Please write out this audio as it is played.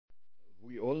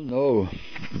We all know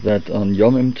that on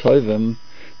Yom Tovim,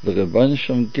 the Rebbeinu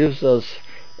Shem gives us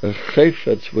a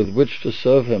cheftza with which to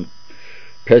serve Him.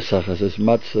 Pesach has his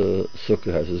matzah,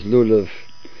 Sukkah has his lulav,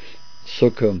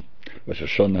 Sukkah, Rosh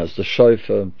Hashanah has the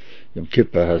shofar, Yom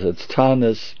Kippur has its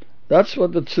tanis. That's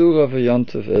what the tzura of a Yom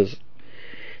Tov is.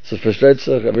 So for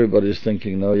Shletzach, everybody's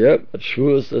thinking, no, at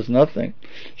Shavuos there's nothing.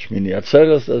 Shmini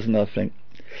Atzeres there's nothing.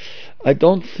 I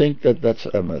don't think that that's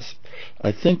emes.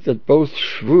 I think that both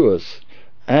Shavuos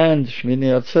and Shmini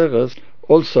Atzeres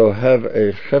also have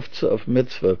a cheftza of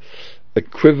mitzvah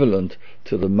equivalent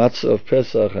to the matzah of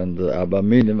Pesach and the Arba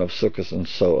Minim of Sukkot and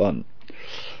so on.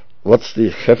 What's the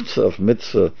cheftza of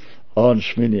mitzvah on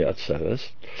Shmini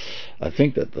Atzeres? I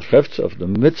think that the cheftza of the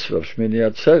mitzvah of Shmini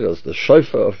Atzeres, the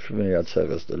shofar of Shmini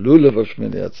Atzeres, the lulav of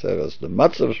Shmini Atzeres, the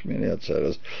matzah of Shmini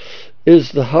Atzeres,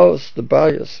 is the house, the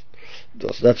bayis.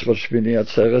 That's what Shmini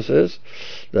Atzeres is.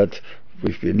 That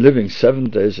we've been living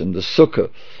 7 days in the sukkah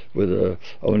with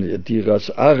only a diras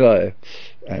arai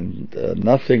and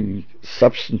nothing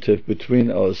substantive between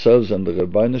ourselves and the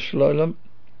Rebbeinu Shalom.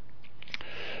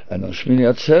 And on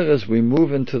Shmini Atzeres we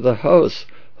move into the house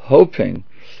hoping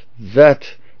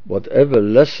that whatever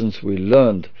lessons we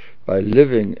learned by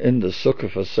living in the sukkah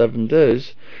for 7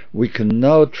 days, we can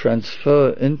now transfer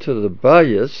into the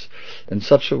bayis in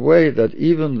such a way that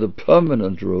even the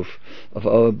permanent roof of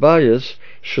our bayis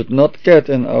should not get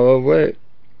in our way.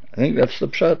 I think that's the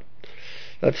pshat.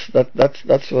 That's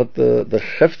what the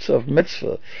cheftza of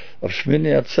mitzvah of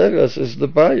Shmini Atzeres is, the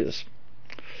bayis.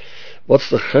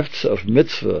 What's the cheftza of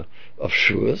mitzvah of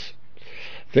Shavuos?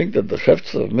 I think that the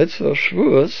cheftza of mitzvah of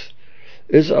Shavuos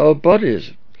is our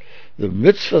bodies. The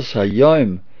mitzvahs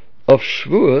hayom of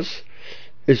Shavuos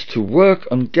is to work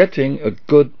on getting a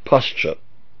good posture.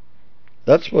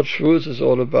 That's what Shavuos is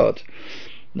all about.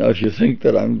 Now, if you think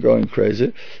that I'm going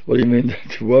crazy, what do you mean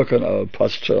to work on our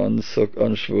posture on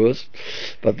Shavuos?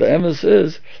 But the emes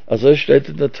is, as I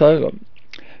stated in the Torah,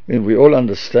 I mean, we all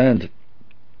understand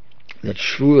that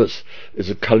Shavuos is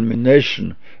a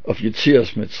culmination of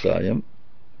Yetzias Mitzrayim.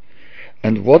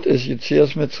 And what is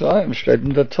Yetzias Mitzrayim? Stated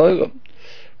in the Torah.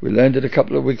 We learned it a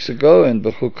couple of weeks ago in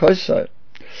Bechuk Koisai.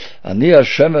 Ani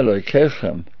Hashem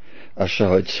Elokeichem, asher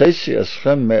hotzesi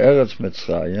eschem me'eretz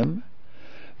Mitzrayim,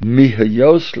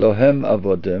 mihayos lohem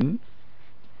avodim,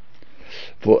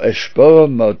 vo eshbor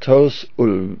mautos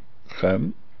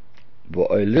ulchem, vo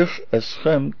oilich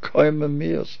eschem koime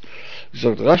mios.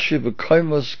 Sagt Rashi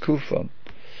bekoimos kufa.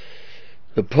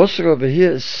 The Parsga over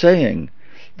here is saying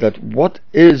that what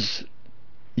is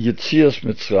Yetzias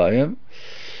Mitzrayim?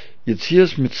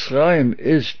 Yetzias Mitzrayim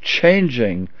is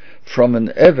changing from an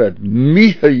eved,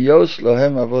 mihayos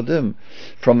lohem avodim,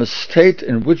 from a state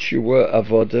in which you were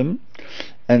avodim,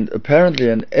 and apparently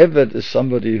an eved is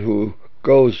somebody who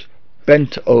goes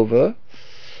bent over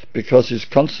because he's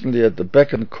constantly at the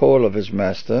beck and call of his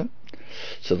master.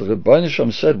 So the Rebbeinu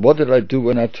Shem said, what did I do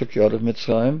when I took you out of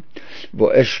Mitzrayim? Vo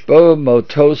eshbor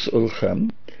motos ulchem,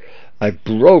 I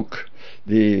broke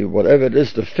whatever it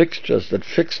is, the fixtures that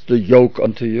fixed the yoke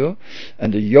onto you,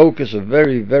 and the yoke is a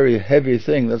very, very heavy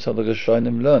thing. That's how the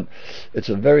Rishonim learn. It's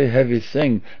a very heavy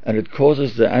thing, and it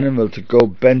causes the animal to go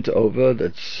bent over.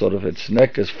 That's sort of, its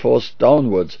neck is forced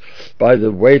downwards by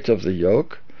the weight of the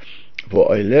yoke.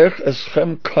 I let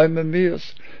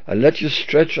you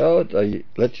stretch out, I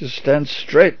let you stand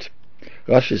straight.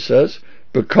 Rashi says,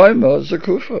 B'koima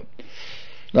zekufa.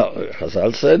 Now,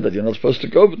 Chazal said that you're not supposed to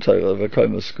go b'Torah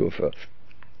v'koima zekufa.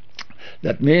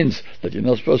 That means that you're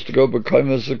not supposed to go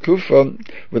b'koima zekufa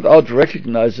without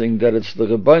recognizing that it's the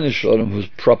Rebbeinu Shalom who's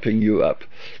propping you up.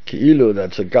 Ki'ilu,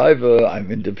 that's a gaiva, I'm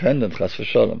independent, chas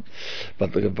v'shalom.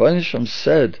 But the Rebbeinu Shalom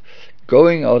said,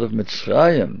 going out of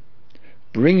Mitzrayim,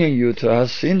 bringing you to Har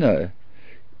Sinai,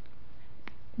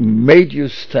 made you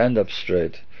stand up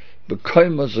straight.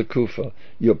 B'koima zekufa.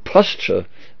 Your posture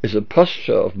is a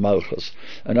posture of malchus,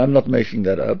 and I'm not making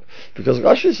that up because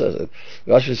Rashi says it.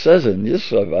 Rashi says in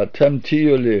Yisrael, "Atem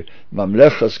tiyuli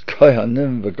mamlechas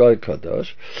kohanim v'goy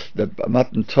kadosh." That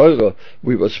Matan Torah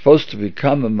we were supposed to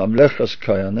become a mamlechas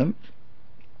kohanim.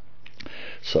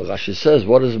 So Rashi says,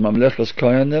 what is mamlechas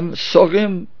kohanim?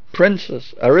 Sorim,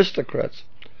 princes, aristocrats.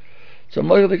 So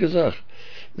Moirdik gesagt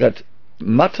that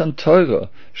Matan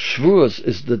Torah, Shavuos,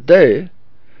 is the day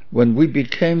when we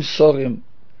became sorim.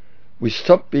 We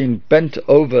stopped being bent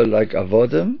over like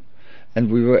avodim,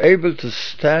 and we were able to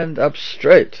stand up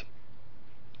straight.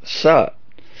 Sa.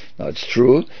 Now it's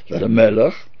true that a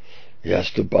melech, he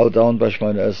has to bow down by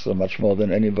Shemona Esra much more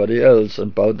than anybody else,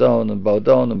 and bow down and bow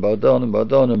down and bow down and bow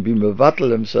down and be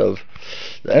mevatel himself.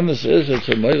 The emes is, it's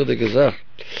a meirde gesagt.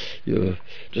 You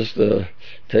just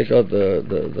take out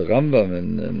the Rambam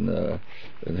in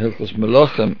in Hilchos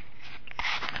Melachim,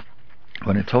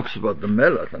 when he talks about the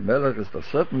Melech is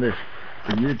certainly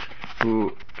the Yid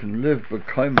who can live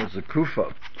b'kayma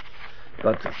zekufa.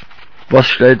 But what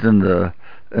steht in the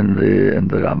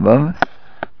Rambam?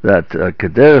 That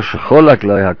keder shecholak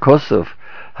lo hakosov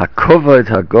hakovod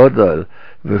hagodol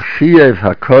v'chiev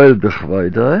hakoil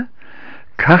b'chvoidoi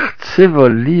kach tzivo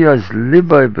liyas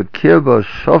liboy b'kirbo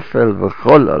shofel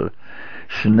v'cholol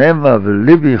shnema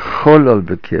v'libi cholol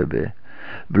b'kirbe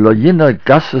v'lo yino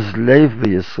gasus leiv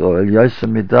v'Yisrael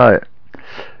yosem midai,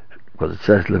 because it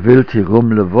says levilti rum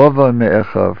levovo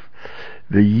me'echav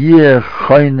v'yir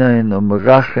choynein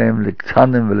u'merachem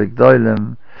liktanim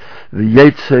v'likdoilem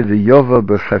v'yetze v'yova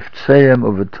b'cheftzeim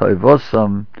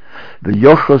u'v'toivosam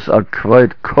v'yochos al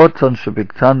kvoid koton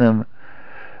shebiktanim,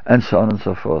 and so on and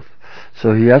so forth.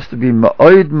 So he has to be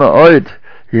ma'oid,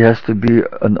 he has to be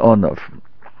an honor.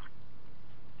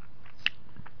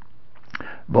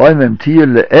 V'oim em tiyeh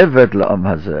le'eved la'am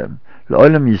hazeh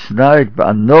le'olam yisnaik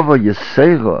ba'anova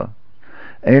yisero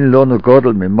ein lo no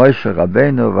godel mi Moshe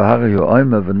Rabbeinu v'hari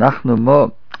ho'oime v'nachnu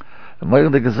mo.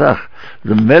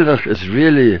 The Melech is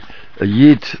really a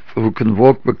Yid who can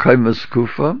walk b'kayma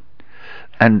zekufa,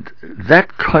 and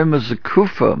that kayma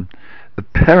zekufa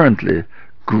apparently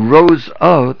grows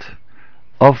out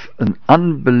of an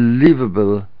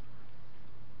unbelievable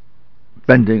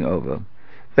bending over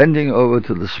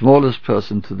to the smallest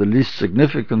person, to the least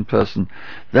significant person.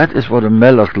 That is what a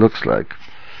Melech looks like.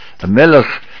 A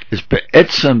Melech is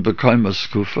be'etzem b'kayma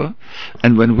zekufa,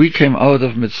 and when we came out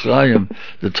of Mitzrayim,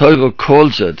 the Torah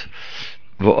calls it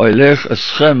v'oilech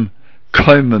eschem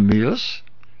kayma mios.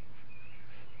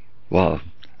 Wow,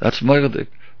 that's moirdik.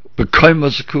 B'kayma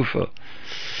zekufa.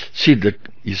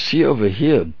 You see over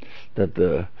here that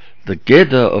the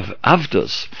Geda of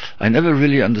Avdos, I never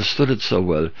really understood it so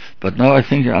well, but now I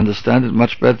think I understand it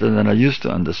much better than I used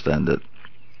to understand it.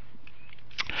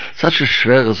 Such a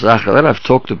schwere Sache that I've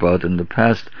talked about in the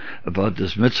past, about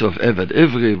this mitzvah of Evet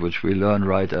Ivri, which we learn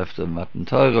right after Matan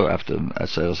Torah, after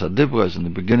Aseres HaDibros, in the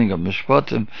beginning of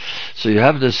Mishpatim. So you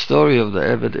have this story of the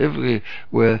Evet Ivri,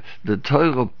 where the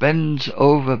Torah bends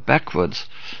over backwards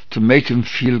to make him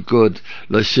feel good.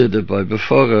 Lo side by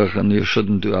beforach, and you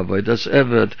shouldn't do avodas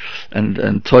Evet, and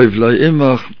toiv lo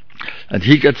imach, and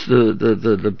he gets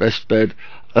the best bed.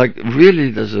 Like,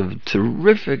 really, there's a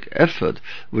terrific effort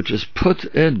which is put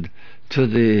in to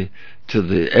the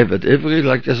Evet Ivri,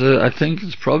 like I think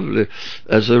it's probably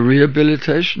as a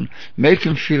rehabilitation. Make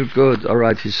him feel good. All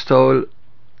right, he stole,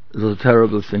 it's a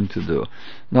terrible thing to do.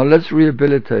 Now let's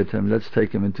rehabilitate him. Let's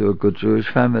take him into a good Jewish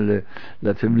family.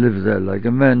 Let him live there like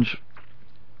a mensch.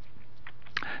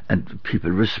 And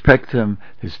people respect him,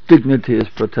 his dignity is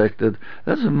protected.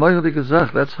 That's a moirdige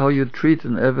Sach. That's how you treat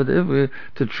an Evet Ivri,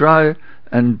 to try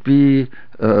and be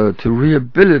to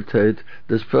rehabilitate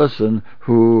this person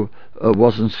who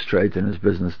wasn't straight in his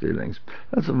business dealings.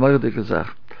 That's a moirdige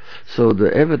Sach. So the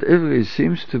Evet Ivri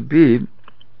seems to be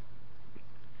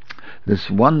this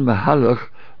one mahalach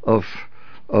of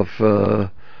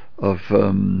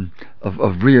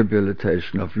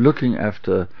rehabilitation, of looking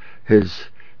after his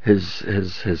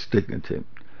dignity,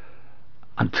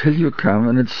 until you come,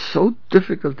 and it's so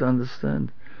difficult to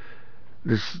understand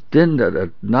this din that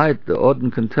at night the Orden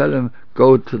can tell him,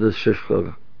 go to the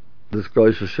shifra, this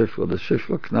goyische shifra, the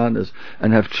shifra Knanis,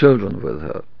 and have children with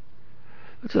her.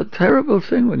 It's a terrible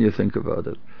thing when you think about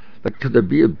it. But could there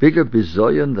be a bigger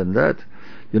bizoyan than that?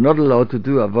 You're not allowed to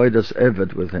do avodas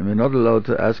evet with him. You're not allowed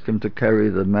to ask him to carry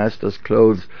the master's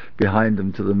clothes behind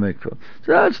him to the mikveh.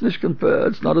 So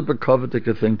it's not a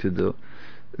bekovetika thing to do.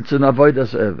 It's an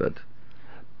avodas evet.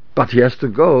 But he has to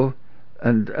go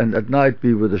and at night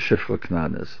be with the shifra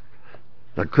Knanis.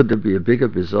 Like, could there be a bigger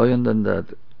bizoyan than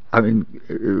that? I mean,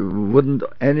 wouldn't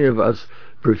any of us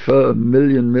prefer a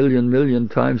million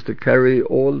times to carry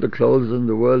all the clothes in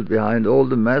the world behind all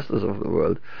the masters of the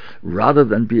world, rather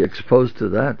than be exposed to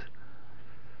that?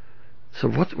 So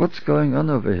what's going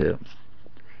on over here?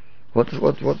 What is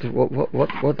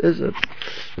it?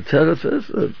 The Teretz is,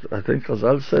 I think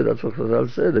Chazal say, that's what Chazal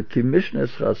say, the Kimishnes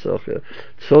Chasoche,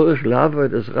 Tzorich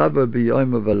Laved es Rabba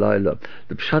B'yoyim V'layla.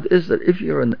 The pshat is that if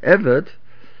you're an Evet,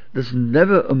 there's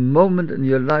never a moment in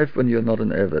your life when you're not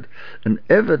an Evet. An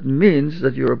Evet means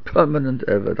that you're a permanent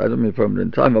Evet. I don't mean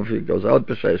permanent time, obviously it goes out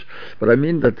b'sheish, but I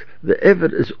mean that the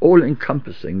Evet is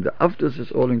all-encompassing. The Avdus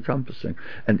is all-encompassing.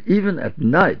 And even at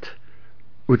night,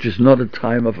 which is not a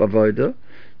time of avodah,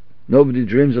 nobody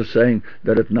dreams of saying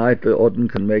that at night the Orden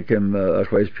can make him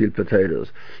peeled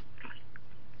potatoes.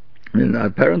 I mean,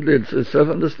 apparently it's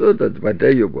self-understood that by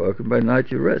day you work and by night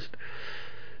you rest.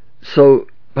 So,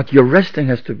 but your resting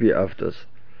has to be after.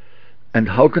 And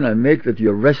how can I make that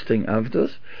you're resting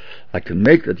avdos? I can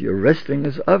make that you're resting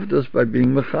as avdos by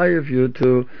being mechayev you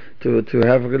to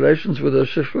have relations with a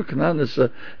shifra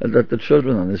knanis, and that the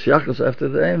children on this yachas after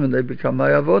the aim and they become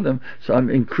my avodim. So I'm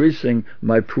increasing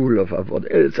my pool of avod.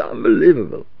 It's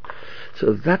unbelievable.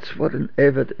 So that's what an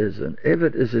evet is. An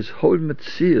evet is his whole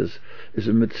metzias, is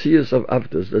a metzias of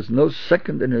avdos. There's no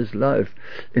second in his life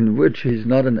in which he's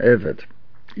not an evet.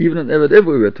 Even an evet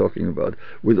ever we were talking about,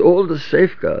 with all the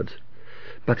safeguards.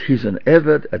 But he's an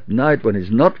evet at night when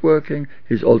he's not working,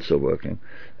 he's also working.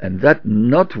 And that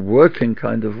not working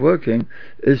kind of working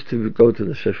is to go to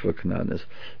the Shefra Knanis.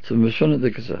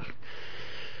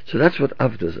 So that's what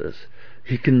Avdus is.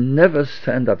 He can never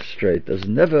stand up straight. There's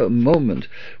never a moment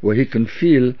where he can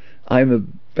feel, I'm a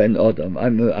Ben Adam,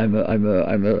 I'm a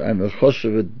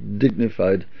choshev, a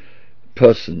dignified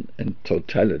person in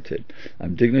totality.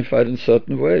 I'm dignified in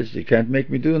certain ways. You can't make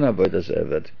me do an avodas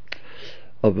evet.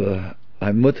 Aber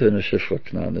I'm mutter in a shifra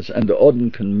knanis, and the Odin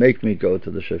can make me go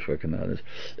to the shifra knanis.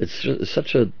 It's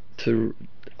such a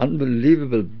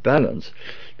unbelievable balance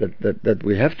that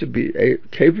we have to be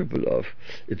capable of.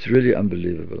 It's really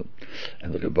unbelievable.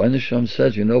 And the Rebbeinu Shalom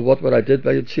says, you know what I did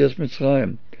by Yetzias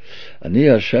Mitzrayim? Ani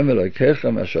Hashem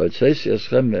Elokeichem asher hotzesi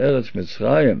eschem me'eretz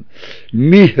Mitzrayim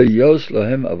mi hayos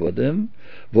lohem avodim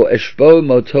vo eshbo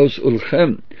motos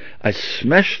ulchem. I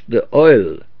smashed the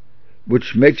oil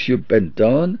which makes you bend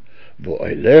down.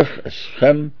 Vo'elech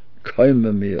eschem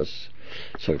koimemios.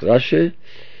 Sagt Rashi,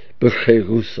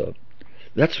 b'cherusa.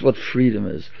 That's what freedom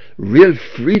is. Real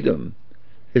freedom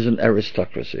is an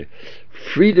aristocracy.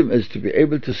 Freedom is to be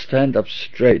able to stand up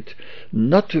straight,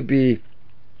 not to be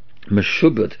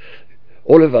meshubet.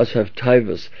 All of us have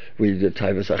taivas. We do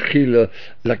taivas achila,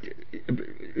 like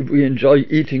we enjoy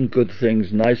eating good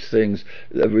things, nice things.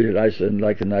 We like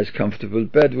a nice comfortable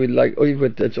bed. We like,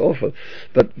 it's awful,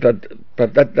 but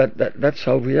that's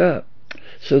how we are.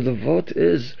 So the vote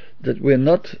is that we're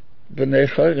not b'nei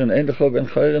chayrin, ein decho ben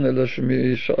chayrin elo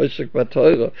shemi she'osek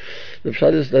b'Torah. The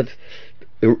pshat is that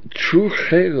true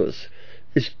chayrus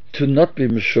is to not be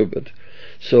meshubet.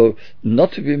 So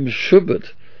not to be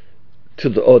meshubet to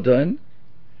the Odain,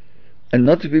 and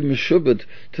not to be meshubet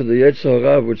to the Yetzer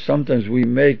Hara, which sometimes we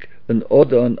make an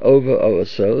Odan over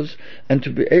ourselves, and to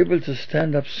be able to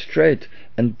stand up straight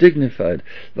and dignified.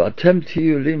 V'atem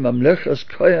tiyu li mamlechas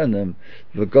koyanim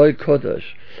v'goy kodesh.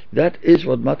 That is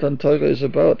what Matan Torah is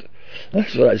about.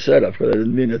 That's what I said. Of course, I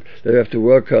didn't mean it. They have to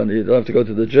work on. You don't have to go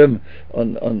to the gym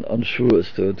on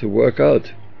Shavuos to work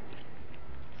out.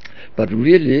 But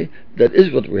really, that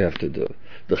is what we have to do.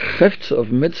 The cheftza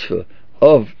of mitzvah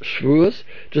of Shavuos,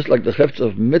 just like the cheftza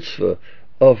of mitzvah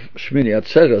of Shmini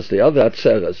Atzeres, the other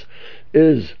Atzeres,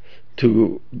 is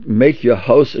to make your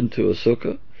house into a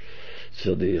sukkah.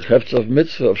 So the cheftza of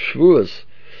mitzvah of Shavuos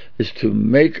is to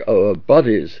make our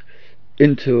bodies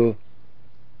into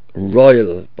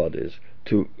royal bodies,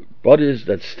 to bodies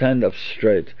that stand up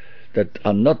straight, that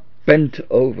are not bent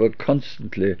over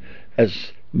constantly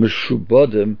as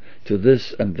meshubodim to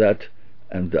this and that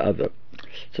and the other.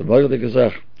 So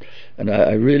and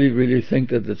I really think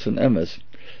that it's an emes,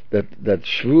 that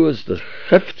Shavuos, the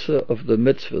cheftza of the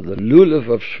mitzvah, the lulav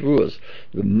of Shavuos,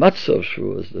 the matzah of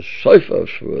Shavuos, the shofar of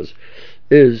Shavuos,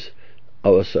 is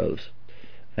ourselves.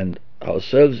 And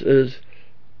ourselves is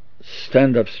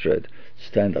stand up straight.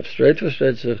 Stand up straight for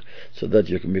Shtetzer, so that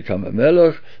you can become a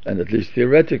melech, and at least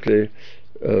theoretically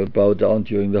bow down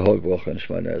during the whole bracha and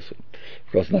Shemona Esrei.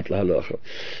 Of course, not lahalacha,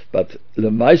 but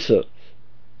lemaisa.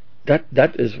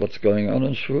 That is what's going on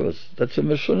in Shavuos. That's a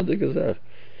meshuna de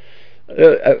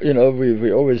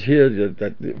we always hear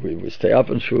that we stay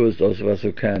up in Shavuos, those of us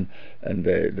who can, and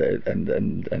we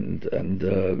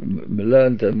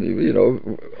learned, and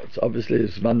it's obviously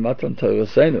Zman Matan Torah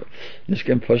Seinu, nicht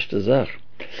kein poshte Sach.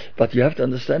 But you have to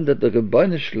understand that the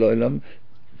Rebbeinu Shloim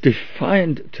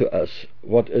defined to us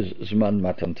what is Zman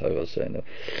Matan Torah Seinu.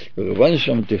 The Rebbeinu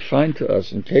Shloim defined to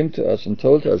us and came to us and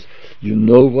told us, you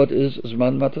know what is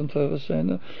Zman Matan Torah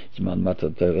Seinu? Zman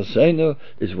Matan Torah Seinu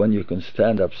is when you can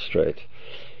stand up straight.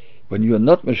 When you are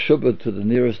not meshubed to the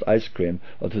nearest ice cream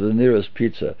or to the nearest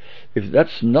pizza, if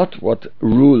that's not what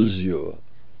rules you,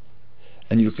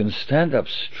 and you can stand up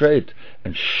straight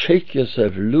and shake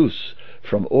yourself loose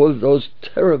from all those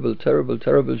terrible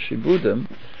shibudim,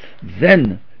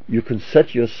 then you can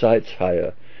set your sights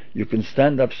higher. You can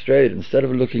stand up straight. Instead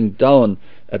of looking down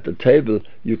at the table,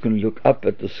 you can look up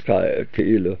at the sky,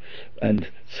 Keilu, and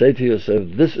say to yourself,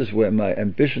 this is where my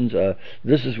ambitions are,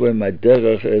 this is where my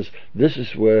derech is, this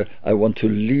is where I want to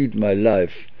lead my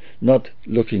life. Not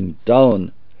looking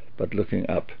down, but looking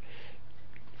up.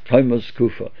 Kaimos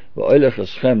kufa, v'oilech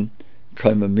eschem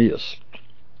kaimemias.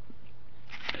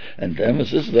 And the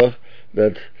emes is though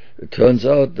that it turns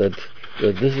out that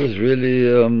this is really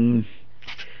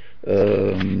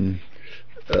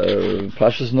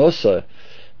Parshas Naso.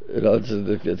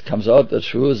 It comes out that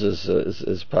Shavuos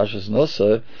is Parshas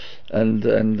Naso, and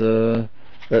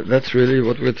that's really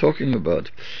what we're talking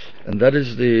about, and that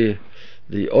is the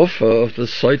offer of the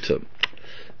Soiter.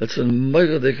 That's a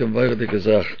meidike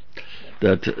Zach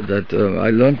that I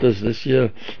learned this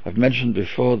year. I've mentioned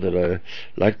before that I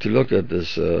like to look at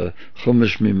this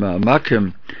Chumash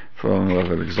Mima'amakim from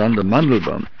Alexander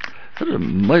Mandelbaum. That's a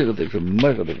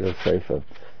meidike sefer.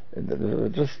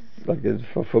 Just like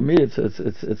for me, it's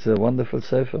a wonderful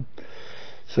sefer.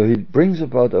 So he brings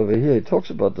about over here. He talks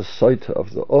about the Soiter,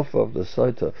 of the offer of the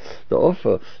Soiter. The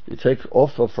offer, you take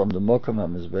offer from the Mokum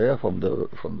HaMizbeach, from the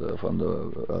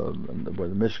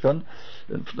Mishkan,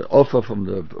 and the offer from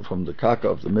the Kaka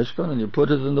of the Mishkan, and you put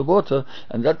it in the water,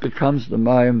 and that becomes the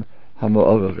Mayim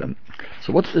HaMo'overim.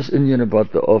 So what's this Indian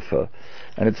about the offer?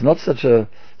 And it's not such an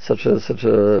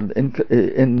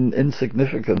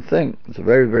insignificant thing. It's a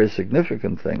very, very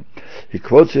significant thing. He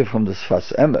quotes here from the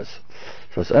Sfas Emes.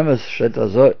 Sfas Emes steht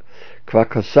so: Kwa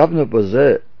kosavnu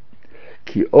bozeh,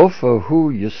 ki ofer hu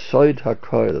yesoid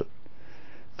hakoil.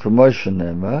 K'mo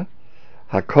shenema,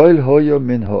 hakoil hoyo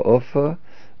min ha'ofer,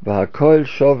 v'hakoil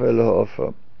shov el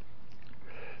ha'ofer.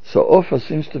 So offer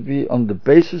seems to be on the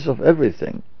basis of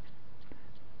everything.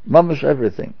 Mamash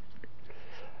everything.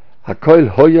 Hakoil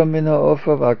hoyo min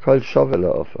ha'ofer, v'hakoil shov el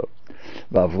ha'ofer.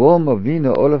 V'Avrom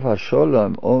Avinu olav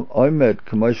ha'sholem oimed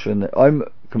k'mo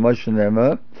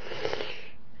shenema,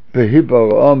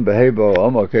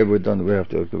 okay, we're done.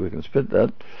 We can split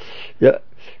that. Yeah.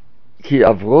 Ki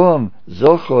Avrom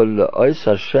zochol le'ois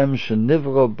Hashem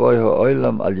shenivro boi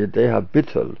ha'olam al yedei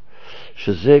ha'bitol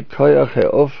shezeh koyach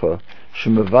ha'ofer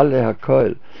shemevale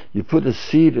ha'koil. You put a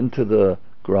seed into the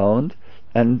ground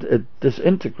and it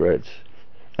disintegrates,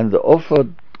 and the offer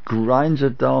grinds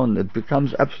it down. It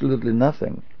becomes absolutely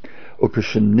nothing.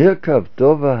 Ukeshenirkav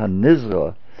dova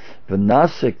hanizra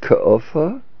v'nase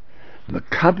ka'ofer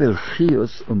Mekabel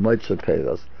Chiyus u'moitze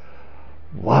Peiros.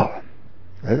 Wow,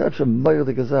 that's a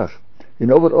meidike Zach. You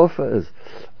know what offer is?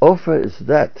 Offer is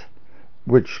that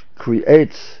which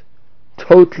creates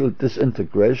total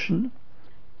disintegration,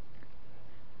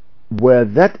 where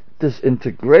that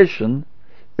disintegration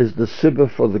is the sibber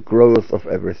for the growth of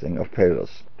everything, of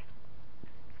Peiros.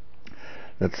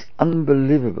 That's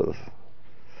unbelievable.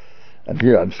 And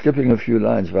here I'm skipping a few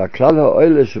lines. V'aklal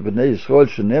ha'oile shebnei Yisrael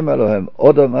shenem Elohem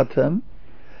odom atem,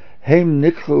 heim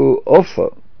nikru offer,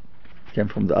 came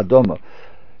from the Adoma,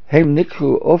 heim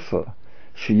nikru offer,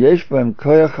 sheyesh b'hem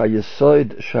koyach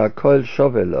ha'yesoid she'hakoil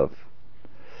shov elav,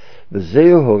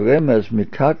 v'zeu horemez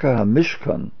mikaka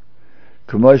ha'mishkan,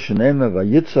 k'mo shenema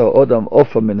v'yitza odam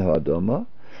offer min ha'adoma,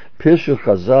 pirshu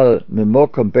chazal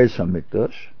mimokom beis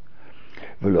ha'mikdash,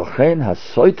 v'lochein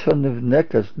ha'soiter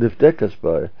nivdekes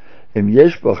by, Im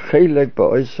yesh bo chelek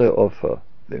bo oisei offer,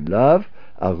 v'im lav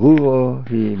aruro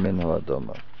hi min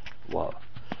ha'adoma. Wow.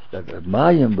 That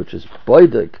Mayim, which is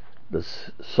boidek, the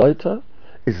Soiter,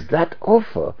 is that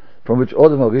offer from which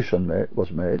Odom HaRishon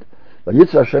was made.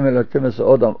 V'yitza Hashem Elokim es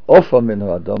Odom offer min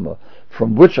ha'adoma.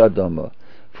 From which Adoma?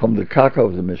 From the Kaka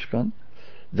of the Mishkan.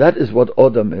 That is what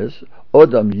Odom is.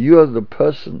 Odom, you are the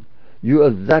person, you are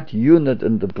that unit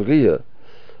in the Bria,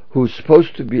 who's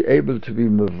supposed to be able to be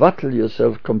mevatel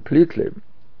yourself completely,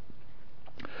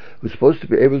 who's supposed to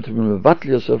be able to be mevatel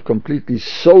yourself completely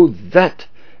so that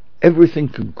everything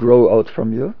can grow out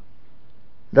from you.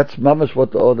 That's mamash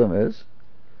what the Odom is,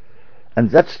 and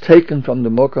that's taken from the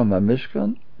Mokom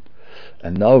HaMishkan.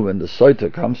 And now when the Soiter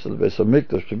comes to the Beis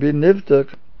HaMikdash to be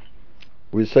nivdek,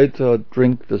 we say to her,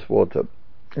 drink this water.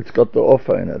 It's got the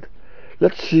offer in it.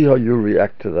 Let's see how you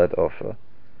react to that offer.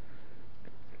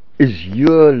 Is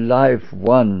your life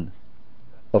one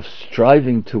of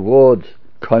striving towards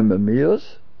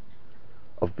kaimamios,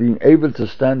 of being able to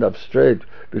stand up straight?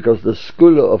 Because the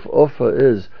skula of offer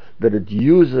is that it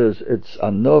uses its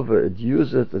anova, it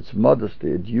uses its modesty,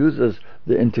 it uses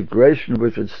the integration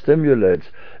which it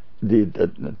stimulates.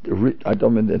 I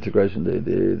don't mean the integration,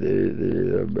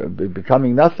 the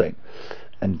becoming nothing,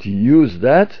 and to use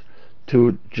that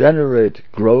to generate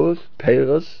growth,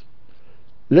 peiros.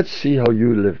 Let's see how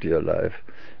you lived your life.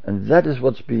 And that is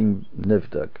what's being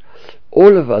nivdak.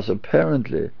 All of us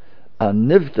apparently are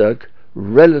nivdak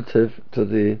relative to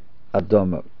the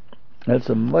Adoma. That's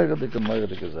a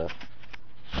meidike Zach.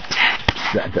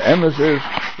 The emes is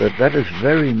that is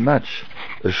very much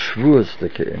a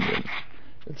shvuasdike Indian.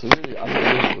 It's really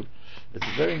unbelievable. It's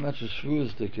very much a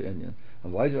shvuasdike Indian.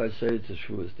 And why do I say it's a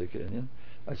shvuasdike Indian?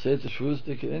 I say it's a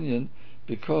shvuasdike Indian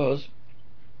because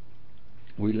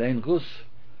we lein Rus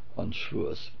on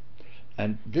Shavuos.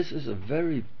 And this is a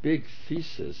very big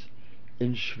thesis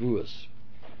in Shavuos.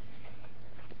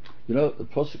 You know, the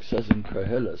Pasuk says in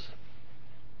Koheles,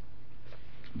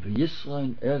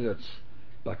 V'Yisrael Eretz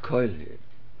B'Koilhe,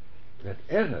 that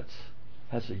Eretz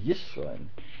has a Yisrael,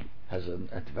 has an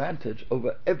advantage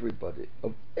over everybody.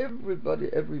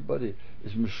 Everybody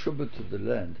is meshubah to the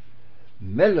land.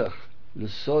 Melech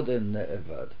l'sodeh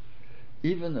ne'evad.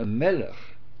 Even a melech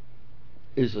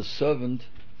is a servant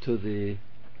to the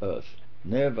earth.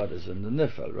 Ne'evad is in the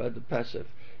nifal, right? The passive.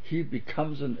 He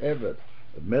becomes an eved.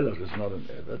 A melech is not an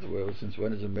eved. Well, since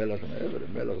when is a melech an eved? A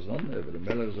melech is not an eved. A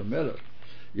melech is a melech.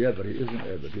 Yeah, but he is an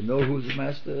eved. You know who the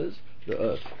master is? The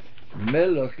earth.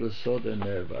 Melech l'sodeh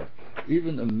ne'evad.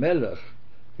 Even a melech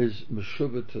is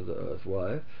meshubah to the earth.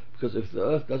 Why? Because if the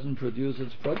earth doesn't produce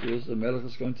its produce, the melech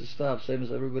is going to starve, same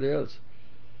as everybody else.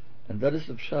 And that is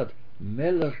the pshat.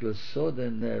 Melech l'sodeh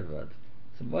ne'evad.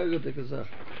 It's a moirah dekazach.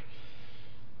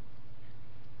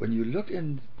 When you look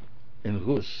in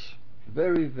Rus,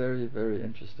 very, very, very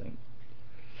interesting.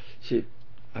 See,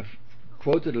 I've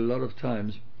quoted a lot of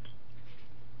times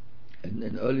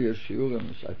in earlier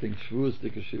shiurim, I think Shavuos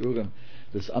dike shiurim,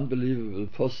 this unbelievable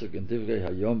posuk in Divrei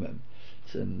Hayomim.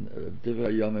 It's in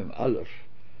Divrei Hayomim Aleph,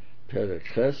 Perek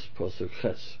Ches, posuk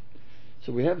Ches.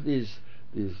 So we have these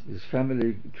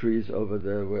family trees over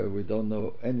there where we don't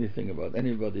know anything about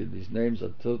anybody. These names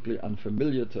are totally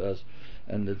unfamiliar to us,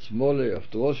 and it's mole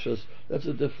of droshas. That's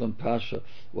a different pasha.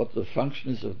 What the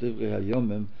function is of Divrei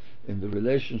Hayomim in the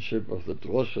relationship of the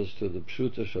droshas to the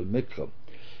pshuta shel mikra.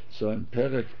 So in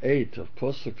Perek 8 of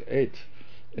Posuk 8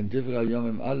 in Divrei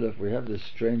Hayomim Aleph we have this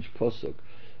strange Posuk.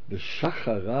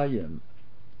 B'shacharayim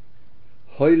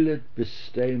hoilet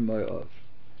b'stei mo'ov.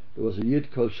 There was a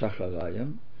Yid called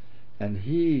Shacharayim, and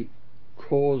he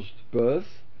caused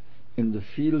birth in the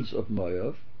fields of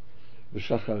Moav.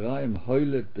 B'shacharayim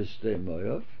hoilet b'stei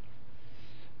Moav.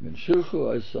 Min shilchu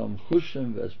oisam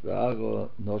chushem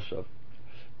v'esbe'aro noshav.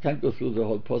 Can't go through the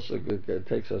whole posuk, it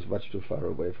takes us much too far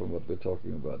away from what we're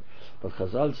talking about. But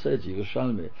Chazal said,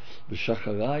 Yerushalmi,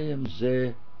 B'shacharayim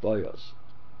ze boyos.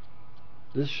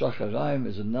 This Shacharayim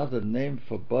is another name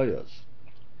for boyos.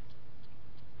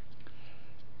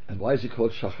 And why is he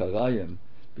called Shacharayim?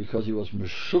 Because he was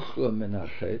meshuchra min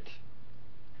hachet.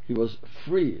 He was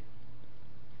free.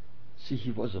 See,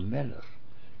 he was a melech.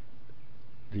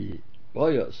 The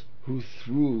boyos who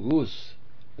through Rus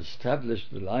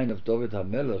established the line of David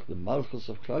HaMelech, the Malchus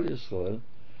of Klal Yisrael,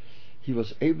 he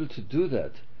was able to do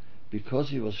that because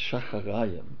he was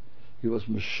Shacharayim. He was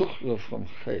Meshuchra from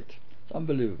Chet. It's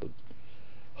unbelievable.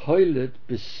 Hoilet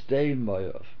b'stei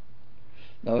Moav.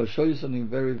 Now I'll show you something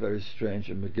very, very strange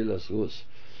in Megillas Rus.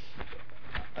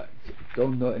 I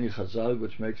don't know any Chazal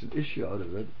which makes an issue out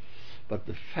of it, but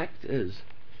the fact is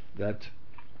that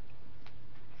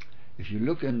if you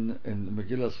look in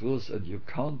Megillas Rus and you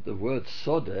count the word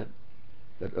Sodeh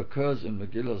that occurs in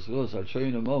Megillas Rus, I'll show you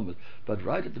in a moment, but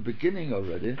right at the beginning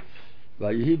already,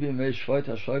 Vayihi b'mei shvoit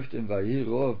ha'shoftim vayihi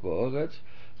ro'av ba'oretz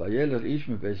vayelech ish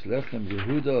mebeis lechem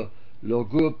Yehuda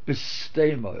logur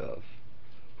b'stei Moav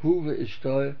hu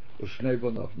ve'ishtoi u'shnei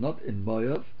bonav, not in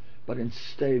Moav but in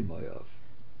stei Moav.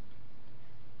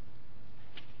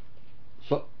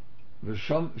 So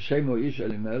ושם שמו איש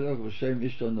אלימלך ושם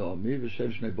אשתו נעמי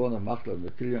ושם שני בונו מחלון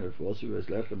וקליון אפרוסי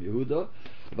ואסלחם יהודה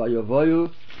ויבואו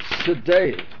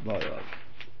שדי מואב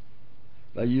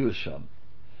ויהיו שם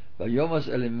ויומס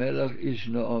אלימלך איש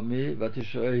נעמי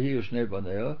ותשאר היא ושני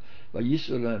בוניה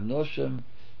וייסעו להם נושם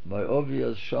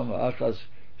מואביאס שם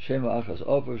אחס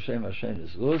אופר שם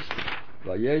השנס רוס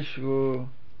וישבו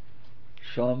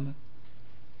שם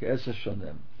כעשר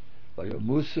שנים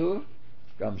וימוסו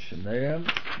גם שניהם,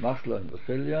 מחלון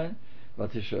וחיליון,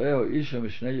 ותשאהו איש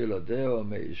משני ילדיה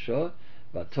ומאישו,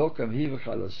 ותוקם היא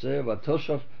וחלוסיה,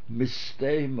 ותושב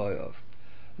משתי Moav.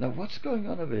 Now what's going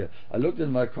on over here? I looked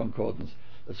in my concordance.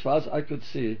 As far as I could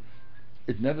see,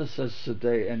 it never says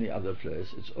Sedei any other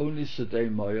place. It's only Sedei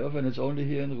Moav, and it's only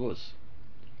here in Rus.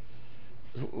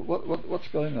 What's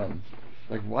going on?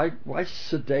 Like why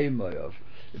Sedei Moav?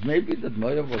 It may be that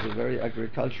Moav was a very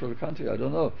agricultural country, I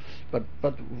don't know. But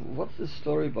what's the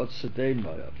story about Sedei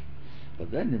Moav?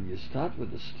 But then when you start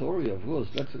with the story of Rus,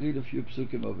 let's read a few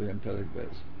psukim over here in Perek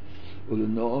Beis.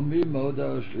 ולנעמי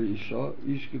מודה לאישו,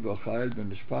 איש גיבור חיל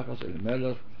במשפחת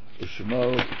אלימלך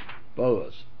ושמו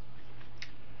בועז.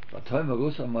 ותאמר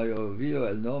רוסה מאוהביו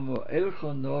אל נעמו אל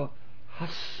חונו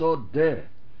הסודה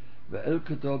ואל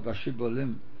כדו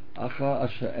בשיבולים אחר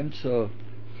אשר אמצו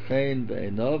חן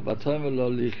בעיניו ותאמר לו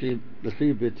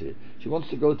לכי ביתי. She wants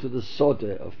to go to the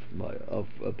sode of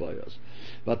Boaz.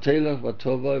 ותלך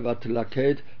ותבוא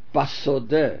ותלכד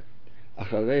בסודה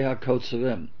אחרי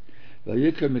הקוצרים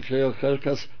ויקרא מקראו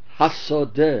חלקס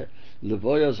הסודה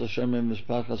לבויס השם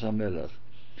ממשפחת המלך.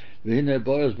 והנה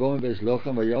בויס בומי בייס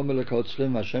לוחם ויאמר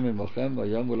לקוצרים השם עמכם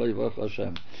ויאמר לא יברך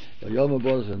השם. ויאמר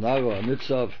בויס ונערו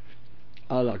הניצב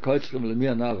על הקוצרים למי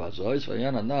הנער הזויס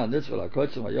ויען הנער הניצב על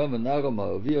הקוצרים ויאמר נערו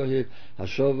מאוביו היא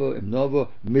השובו עם נובו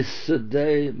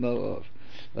משדה מאוב.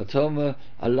 ותאמר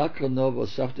הלקר נוב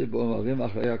אוספתי בו מרים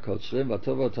אחרי הקוצרים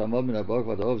ותבוא תעמוד מן הברוך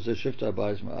ותאהוב זה שבטה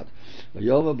בייס מעט.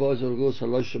 ויאמר בועז אל רוס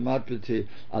הלא שמעת ביתי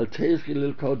אל תלכי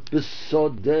ללכוד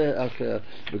בסודה אחר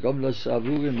וגם לא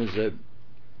סעבורי מזה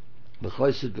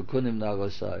וחויסת בקונים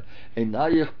נערוסי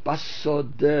עינייך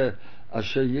בסודה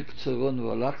אשר יקצרון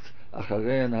והלכת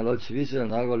אחריהן הלא צביסי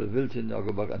לנערו לבלתי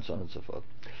נערו בגנצון וצפות.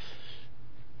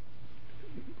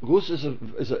 Rus is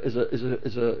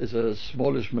a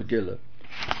smallish Megillah.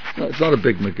 No, it's not a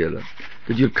big Megillah.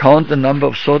 But you count the number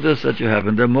of sodas that you have,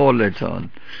 and there are more later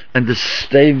on. And the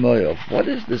stay moyov. What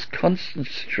is this constant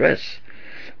stress?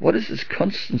 What is this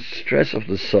constant stress of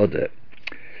the soda?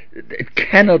 It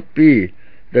cannot be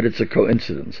that it's a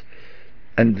coincidence.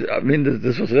 And I mean,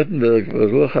 this was written by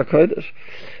Ruach HaKodesh.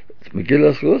 It's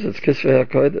Megillah's Rus, it's Kisvei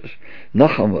HaKodesh.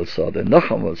 Noch einmal soda,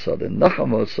 noch einmal soda, noch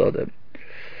einmal soda.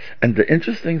 And the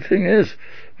interesting thing is,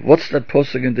 what's that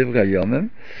posuk in Divrei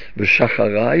Yomim?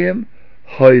 V'shacharayim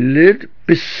hoylid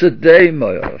b'sedei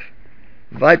moyav.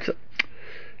 Weiter.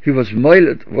 He was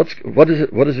moiled. What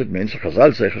does it mean? So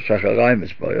Chazal say shacharayim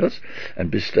is moyos,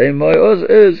 and b'sedei moyos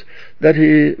is that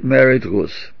he married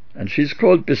Rus, and she's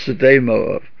called b'sedei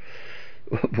moyav.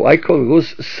 Why call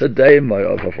Rus sedei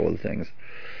moyav of all things?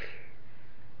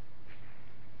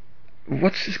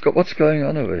 What's going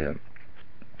on over here?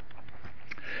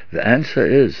 The answer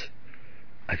is,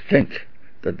 I think,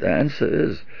 that the answer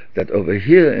is that over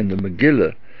here in the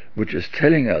Megillah, which is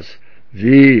telling us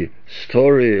the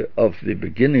story of the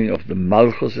beginning of the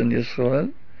Malchus in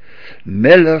Yisrael,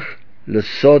 Melech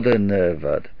lesoda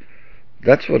ne'evad.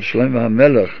 That's what Shlomo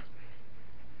HaMelech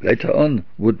later on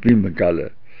would be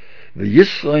Megale.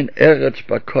 V'yisroin eretz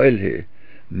b'koilhi,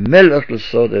 Melech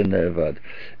lesoda ne'evad.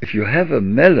 If you have a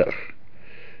Melech,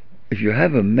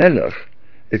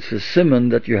 it's a simon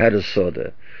that you had a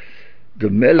soda. The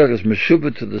melech is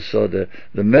meshubah to the soda.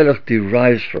 The melech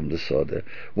derives from the soda.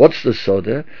 What's the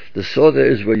soda? The soda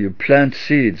is where you plant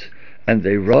seeds and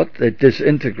they rot, they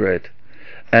disintegrate,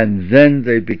 and then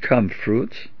they become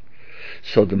fruits.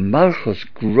 So the malchus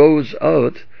grows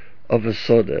out of a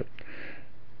soda.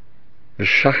 The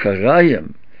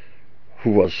Shacharayim, who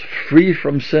was free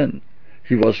from sin,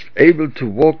 he was able to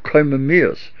walk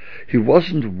koimemias. He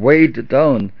wasn't weighed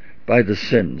down by the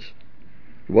sins.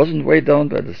 He wasn't weighed down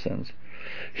by the sins.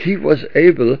 He was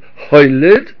able,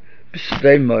 hoylid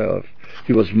b'sdei moyav.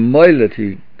 He was moiled,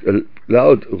 he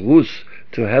allowed Rus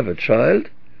to have a child,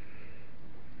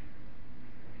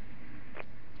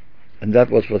 and that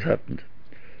was what happened.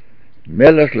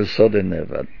 Melech lesoda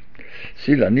ne'evad.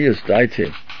 See, Lanius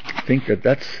Daiti, I think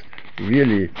that's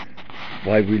really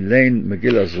why we lane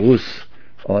Megillah's Rus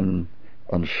on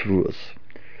Shavuos.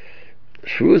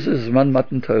 Shavuos is man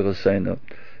matan Torah seinu.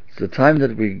 It's the time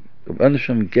that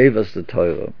Hashem gave us the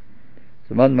Torah.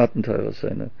 The man matan Torah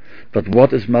seinu. But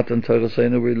what is matan Torah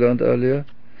seinu? We learned earlier.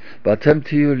 Batem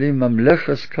tiyu li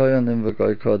mamleches koyanim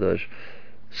v'goy kodesh.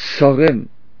 Sorim.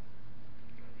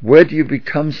 Where do you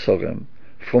become sorim?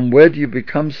 From where do you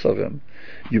become sorim?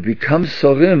 You become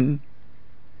sorim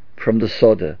from the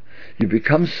soda. You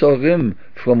become sorim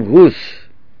from Rus,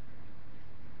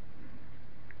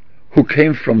 who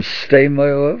came from Stei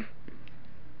Moav,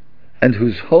 and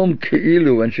whose home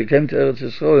Keilu, when she came to Eretz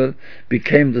Yisrael,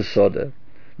 became the Soda.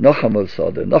 Nochamal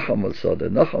Soda, Nochamal Soda,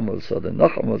 Nochamal Soda,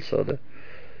 Nochamal Soda.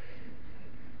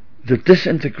 The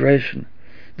disintegration,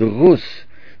 the Rus,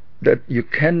 that you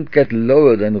can't get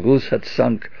lower than Rus had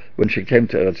sunk when she came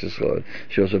to Eretz Yisrael.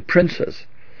 She was a princess,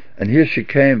 and here she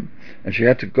came, and she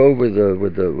had to go with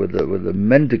the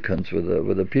mendicants, with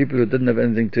the people who didn't have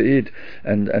anything to eat,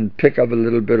 and pick up a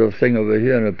little bit of thing over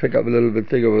here and pick up a little bit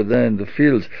thing over there in the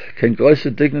fields. Kein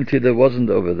größer dignity there wasn't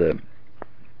over there.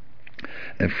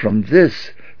 And from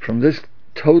this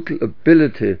total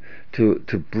ability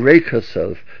to break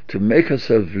herself, to make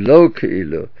herself low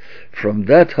keilu, from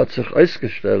that hat sich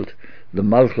ausgestellt the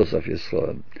Malchus of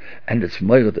Yisrael. And it's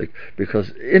moirdik, because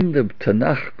in the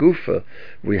Tanakh Gufa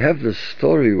we have the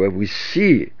story where we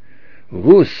see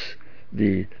Rus,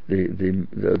 the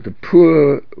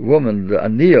poor woman, the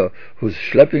Aniyah, who's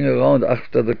schlepping around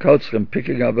after the Kautzrim,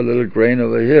 picking up a little grain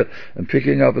over here and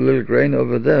picking up a little grain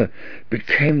over there,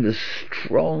 became the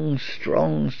strong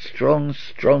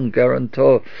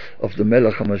guarantor of the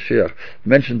Melech HaMashiach.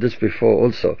 Mentioned this before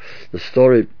also, the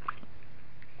story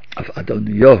of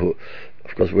Adoniyahu,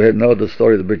 Of course, we know the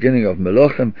story at the beginning of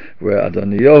Melochem, where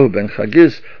Adoniyahu ben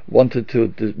Chagiz wanted to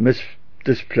displace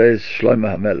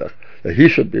Shlomo HaMelech, that he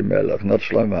should be Melech, not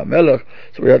Shlomo HaMelech.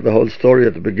 So we had the whole story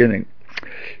at the beginning.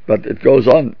 But it goes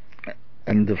on,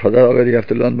 and for that already you have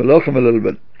to learn Melochem a little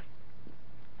bit.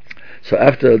 So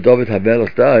after David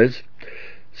HaMelech dies,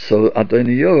 so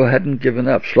Adoniyahu hadn't given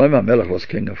up. Shlomo HaMelech was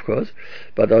king, of course,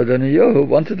 but Adoniyahu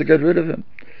wanted to get rid of him.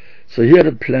 So he had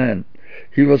a plan.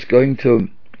 He went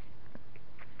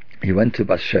to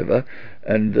Bathsheba,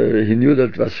 and he knew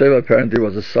that Bathsheba apparently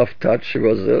was a soft touch. She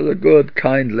was a good,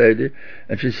 kind lady,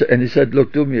 and he said,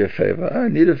 "Look, do me a favor. I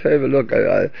need a favor. Look,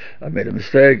 I made a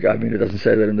mistake. I mean, it doesn't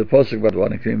say that in the Parsga, but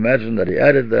one can imagine that he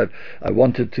added that I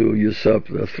wanted to usurp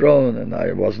the throne, and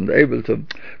I wasn't able to.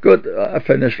 Good, I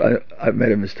finished. I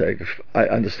made a mistake. I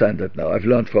understand that now. I've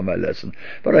learned from my lesson.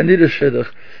 But I need a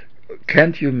shidduch.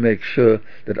 Can't you make sure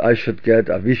that I should get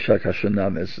Avishag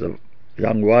Hashunam as the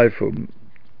young wife whom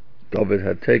David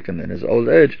had taken in his old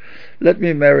age? Let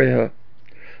me marry her."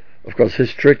 Of course,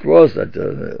 his trick was that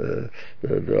the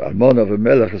almon of a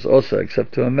melech is also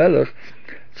accept to a melech,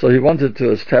 so he wanted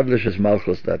to establish his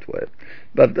malchus that way.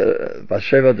 But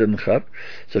Bathsheba didn't have,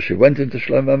 so she went into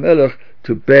Shlomo HaMelech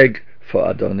to beg for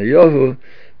Adoniyahu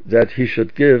that he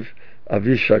should give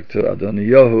Avishag to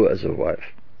Adoniyahu as a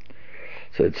wife.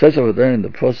 So it says over there in the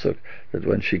Parsga that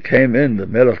when she came in, the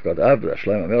Melech got up, the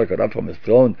Shlomo HaMelech got up from his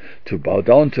throne to bow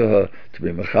down to her, to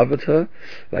be mechavet her.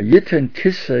 Vayiten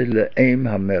kisei le'eim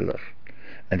HaMelech,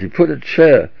 and he put a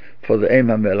chair for the Eim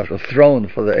HaMelech, a throne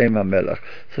for the Eim HaMelech.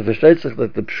 So versteht sich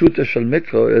that the pshute shel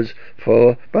mikro is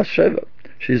for Bathsheba.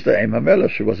 She's the Eim HaMelech,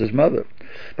 she was his mother.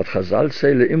 But Chazal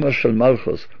say le'imah shel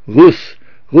malchus, Rus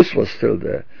was still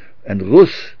there, and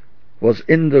Rus was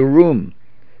in the room.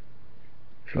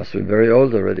 She must have been very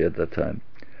old already at that time.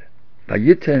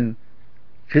 Vayiten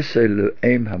kisei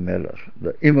le'eim HaMelech,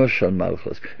 the imah shel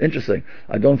malchus. Interesting.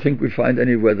 I don't think we find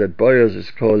anywhere that Boaz is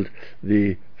called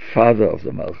the father of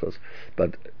the malchus,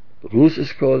 but Rus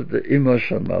is called the imah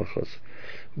shel malchus.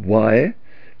 Why?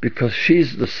 Because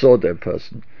she's the soder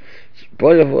person.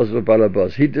 Boaz was the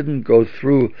balabas. He didn't go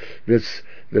through this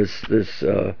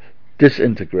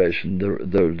disintegration,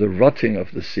 the rotting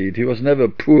of the seed. He was never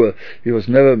poor. He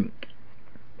wasn't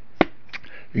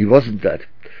that.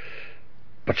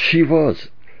 But she was.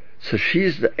 So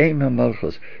she's the Eim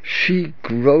HaMalchus. She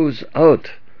grows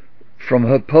out from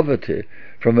her poverty,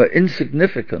 from her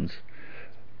insignificance.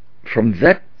 From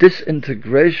that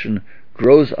disintegration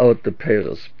grows out the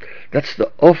Peres. That's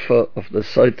the offer of the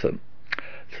Satan.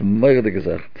 And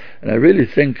I really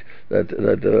think that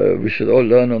we should all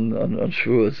learn on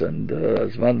Shavuos, and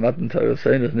as Matan was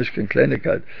saying, it's nicht kein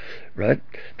Kleinigkeit, right?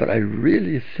 But I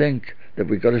really think that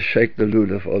we got to shake the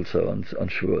lulav also on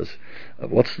Shavuos.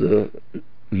 What's the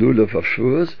lulav of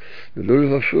Shavuos? The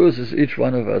lulav of Shavuos is each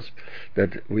one of us,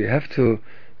 that we have to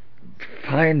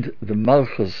find the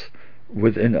malchus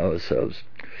within ourselves.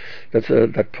 That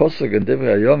Parsga in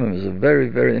Divrei Hayomim is a very,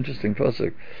 very interesting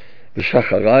Parsga.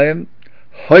 B'shacharayim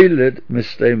hoyled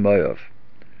mistei moyav.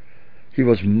 He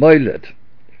was moyled.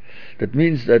 That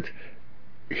means that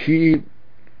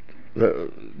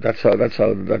that's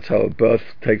how birth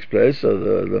takes place. So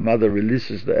the mother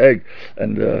releases the egg,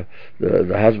 and the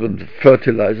husband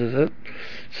fertilizes it.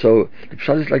 So the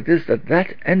pshat is like this: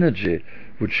 that energy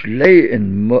which lay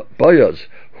in Boaz,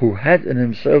 who had in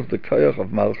himself the koyach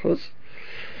of Malchus,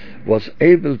 was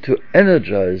able to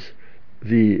energize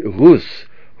the Rus,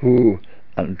 who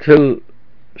until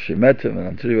she met him and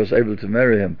until he was able to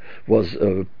marry him was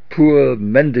a poor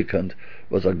mendicant,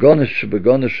 was a gonish,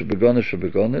 begonish.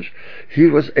 He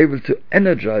was able to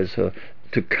energize her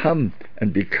to come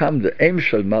and become the Eim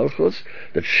shel Malchus,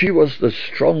 that she was the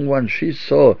strong one. She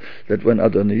saw that when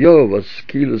Adoniyahu was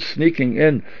sneaking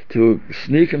in to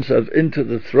sneak himself into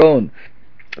the throne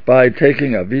by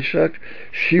taking Avishag,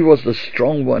 she was the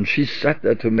strong one. She sat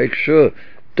there to make sure,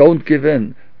 don't give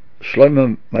in.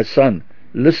 Shlomo, my son,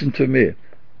 listen to me.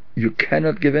 You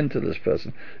cannot give in to this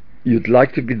person. You'd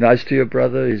like to be nice to your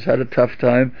brother, he's had a tough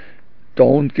time.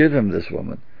 Don't give him this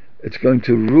woman. It's going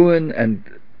to ruin, and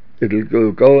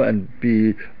it'll go and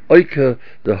be oike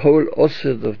the whole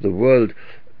osid of the world,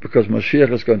 because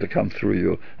Mashiach is going to come through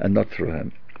you and not through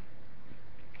him.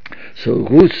 So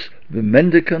Rus, the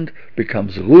mendicant,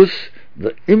 becomes Rus,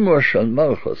 the imah shel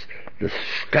malchus, the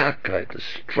starkheit, the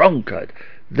strongheit.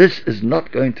 This is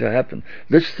not going to happen.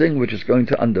 This thing which is going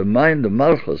to undermine the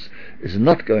malchus is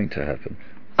not going to happen.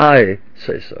 I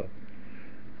say so.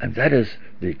 And that is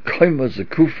the koima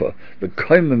zekufa, the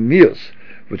koima mius,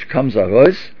 which comes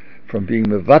arois from being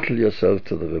mevatel yourself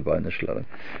to the Rebbeinu Shalom.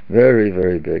 Very,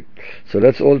 very big. So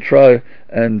let's all try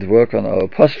and work on our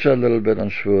posture a little bit on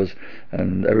Shavuos,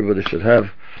 and everybody should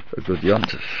have a good Yom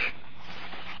Tov.